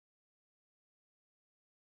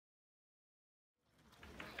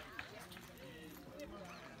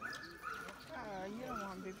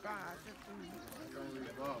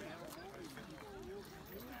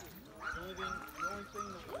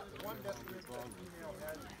You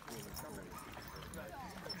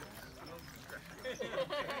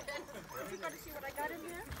got to see what I got in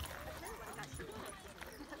here?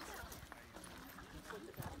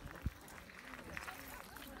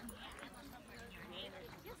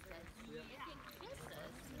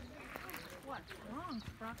 What's wrong,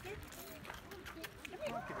 Sprocket?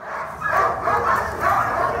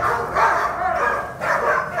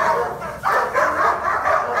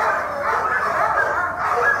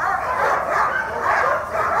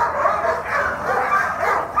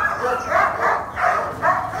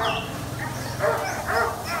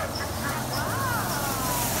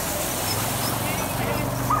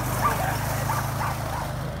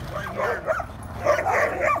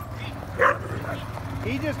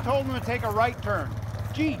 He just told him to take a right turn.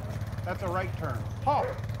 G, that's a right turn. Hop,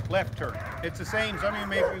 left turn. It's the same. Some of you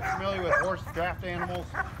may be familiar with horse draft animals,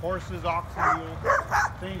 horses, oxen, mules.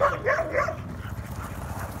 Same thing.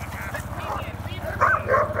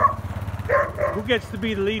 Who gets to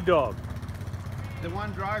be the lead dog? The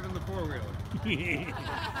one driving the four-wheeler.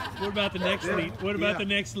 What about the next lead? What about the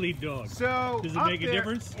next lead dog? So does it make a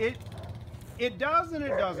difference? It does and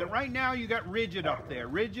it doesn't. Right now you got Rigid up there.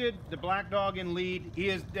 Rigid, the black dog in lead, he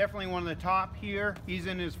is definitely one of the top here. He's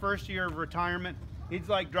in his first year of retirement. He's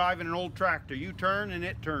like driving an old tractor. You turn and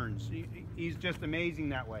it turns. He's just amazing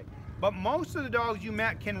that way. But most of the dogs you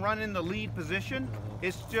met can run in the lead position.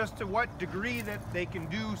 It's just to what degree that they can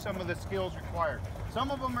do some of the skills required.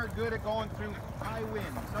 Some of them are good at going through high wind.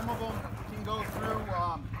 Some of them can go through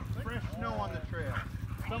fresh snow on the trail.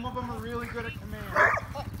 Some of them are really good at command.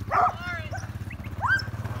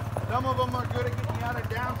 Some of them are good at getting you out of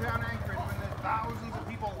downtown Anchorage when there's thousands of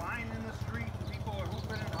people lying in the street and people are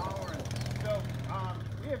whooping and hollering. So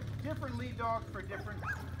we have different lead dogs for different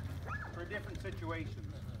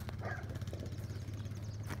situations.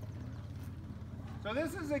 So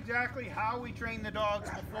this is exactly how we train the dogs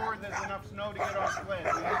before there's enough snow to get on sled. We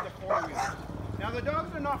use the four-wheeler. Now the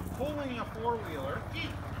dogs are not pulling a four-wheeler.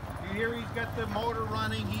 You hear he's got the motor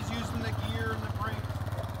running, he's using the gear and the brake.